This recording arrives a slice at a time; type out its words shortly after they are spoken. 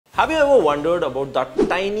Have you ever wondered about that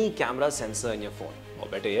tiny camera sensor in your phone? Or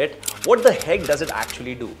better yet, what the heck does it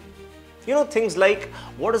actually do? You know, things like,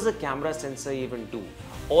 what does the camera sensor even do?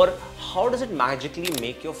 Or how does it magically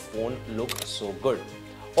make your phone look so good?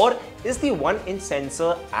 Or is the 1-inch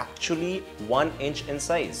sensor actually 1 inch in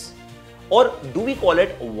size? Or do we call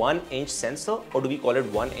it 1-inch sensor or do we call it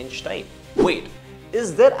 1-inch type? Wait,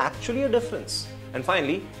 is there actually a difference? And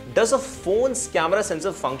finally, does a phone's camera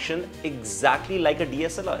sensor function exactly like a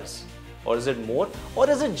DSLR's? Or is it more? Or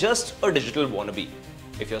is it just a digital wannabe?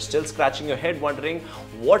 If you're still scratching your head wondering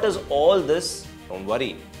what is all this, don't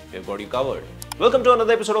worry, we've got you covered. Welcome to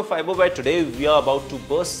another episode of Fiiber, where today we are about to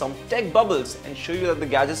burst some tech bubbles and show you that the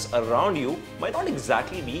gadgets around you might not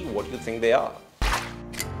exactly be what you think they are.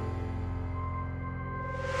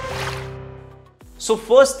 So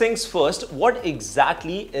first things first, what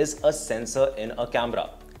exactly is a sensor in a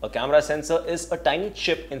camera? A camera sensor is a tiny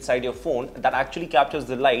chip inside your phone that actually captures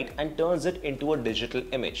the light and turns it into a digital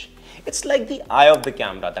image. It's like the eye of the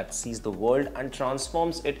camera that sees the world and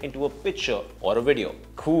transforms it into a picture or a video.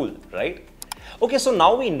 Cool, right? Okay, so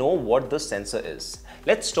now we know what the sensor is.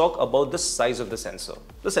 Let's talk about the size of the sensor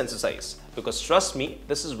size, because trust me,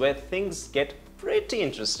 this is where things get pretty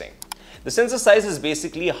interesting. The sensor size is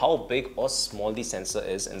basically how big or small the sensor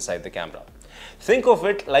is inside the camera. Think of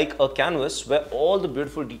it like a canvas where all the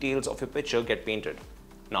beautiful details of your picture get painted.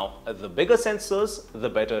 Now, the bigger sensors, the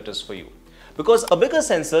better it is for you. Because a bigger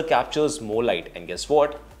sensor captures more light, and guess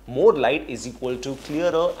what? More light is equal to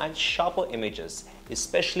clearer and sharper images,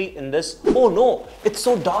 especially in this, oh no, it's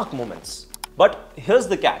so dark moments. But here's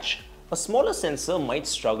the catch. A smaller sensor might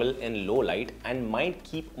struggle in low light and might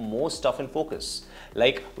keep more stuff in focus.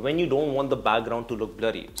 Like when you don't want the background to look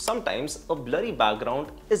blurry. Sometimes a blurry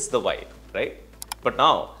background is the vibe, right? But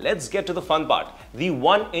now let's get to the fun part, the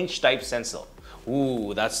 1-inch type sensor.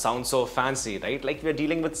 Ooh, that sounds so fancy, right? Like we're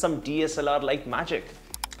dealing with some DSLR-like magic.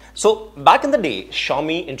 So back in the day,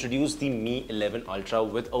 Xiaomi introduced the Mi 11 Ultra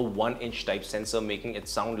with a 1-inch type sensor, making it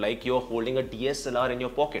sound like you're holding a DSLR in your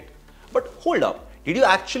pocket. But hold up. Did you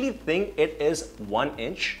actually think it is 1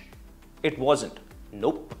 inch? It wasn't.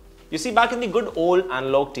 Nope. You see, back in the good old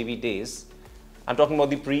analog TV days, I'm talking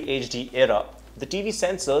about the pre-HD era, the TV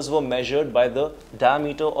sensors were measured by the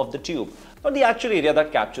diameter of the tube, not the actual area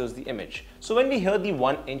that captures the image. So when we hear the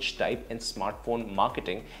 1-inch type in smartphone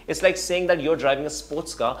marketing, it's like saying that you're driving a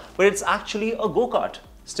sports car, but it's actually a go-kart.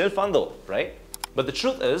 Still fun though, right? But the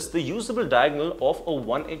truth is, the usable diagonal of a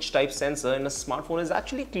 1-inch type sensor in a smartphone is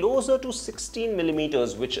actually closer to 16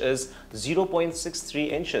 millimeters, which is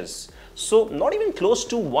 0.63 inches. So not even close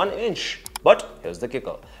to 1 inch. But here's the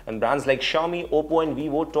kicker. When brands like Xiaomi, Oppo and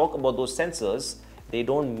Vivo talk about those sensors, they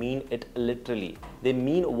don't mean it literally. They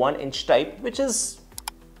mean 1-inch type, which is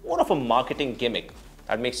more of a marketing gimmick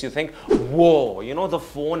that makes you think, whoa, you know, the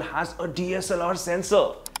phone has a DSLR sensor.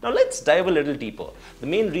 Now let's dive a little deeper. The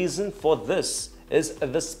main reason for this is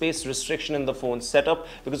the space restriction in the phone setup,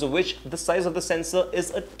 because of which the size of the sensor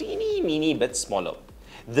is a teeny bit smaller.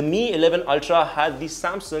 The Mi 11 Ultra had the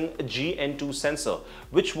Samsung GN2 sensor,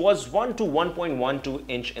 which was 1 to 1.12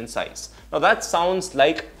 inch in size. Now that sounds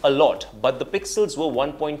like a lot, but the pixels were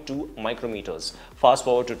 1.2 micrometers. Fast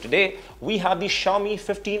forward to today, we have the Xiaomi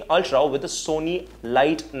 15 Ultra with the Sony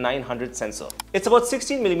Light 900 sensor. It's about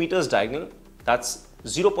 16 millimeters diagonal. That's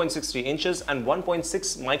 0.63 inches and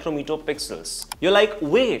 1.6 micrometer pixels. You're like,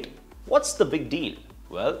 wait, what's the big deal?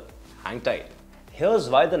 Well, hang tight. Here's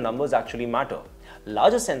why the numbers actually matter.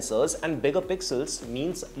 Larger sensors and bigger pixels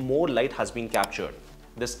means more light has been captured.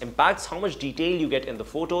 This impacts how much detail you get in the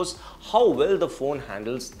photos, how well the phone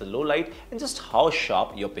handles the low light, and just how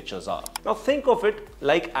sharp your pictures are. Now think of it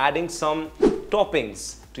like adding some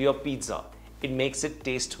toppings to your pizza. It makes it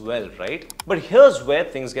taste well, right? But here's where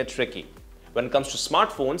things get tricky. When it comes to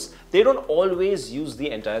smartphones, they don't always use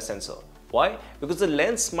the entire sensor. Why? Because the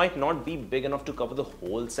lens might not be big enough to cover the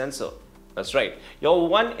whole sensor. That's right, your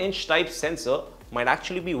 1-inch type sensor might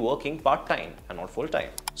actually be working part-time and not full-time.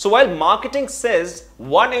 So while marketing says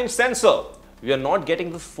 1-inch sensor, we are not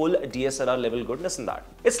getting the full DSLR level goodness in that.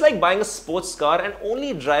 It's like buying a sports car and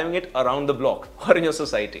only driving it around the block or in your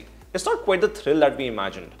society. It's not quite the thrill that we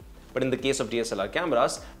imagined. But in the case of DSLR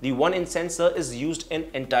cameras, the 1-inch sensor is used in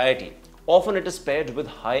entirety. Often it is paired with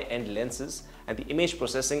high-end lenses and the image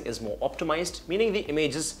processing is more optimized, meaning the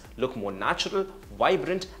images look more natural,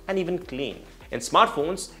 vibrant and even clean. In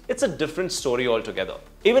smartphones, it's a different story altogether.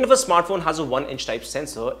 Even if a smartphone has a 1-inch type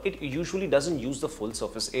sensor, it usually doesn't use the full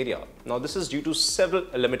surface area. Now this is due to several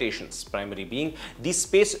limitations, primary being the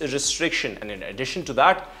space restriction, and in addition to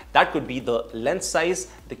that, that could be the lens size,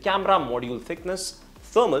 the camera module thickness,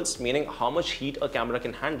 thermals, meaning how much heat a camera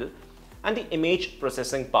can handle, and the image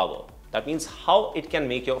processing power. That means how it can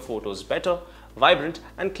make your photos better, vibrant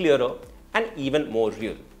and clearer and even more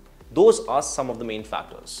real. Those are some of the main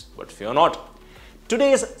factors. But fear not.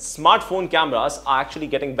 Today's smartphone cameras are actually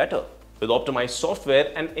getting better. With optimized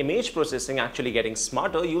software and image processing actually getting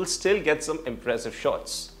smarter, you'll still get some impressive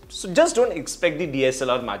shots. So just don't expect the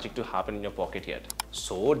DSLR magic to happen in your pocket yet.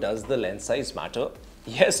 So does the lens size matter?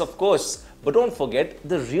 Yes, of course. But don't forget,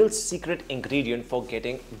 the real secret ingredient for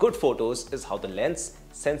getting good photos is how the lens,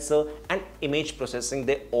 sensor and image processing,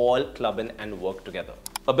 they all club in and work together.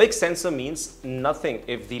 A big sensor means nothing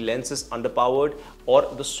if the lens is underpowered or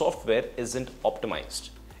the software isn't optimized.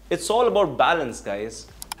 It's all about balance, guys.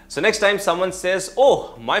 So next time someone says,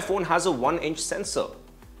 oh, my phone has a 1-inch sensor,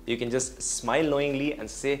 you can just smile knowingly and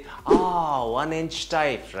say, 1-inch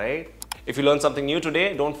type, right? If you learned something new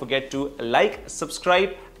today, don't forget to like,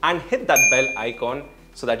 subscribe and hit that bell icon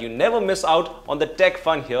so that you never miss out on the tech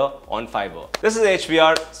fun here on Fiiber. This is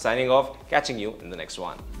HBR signing off, catching you in the next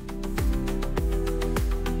one.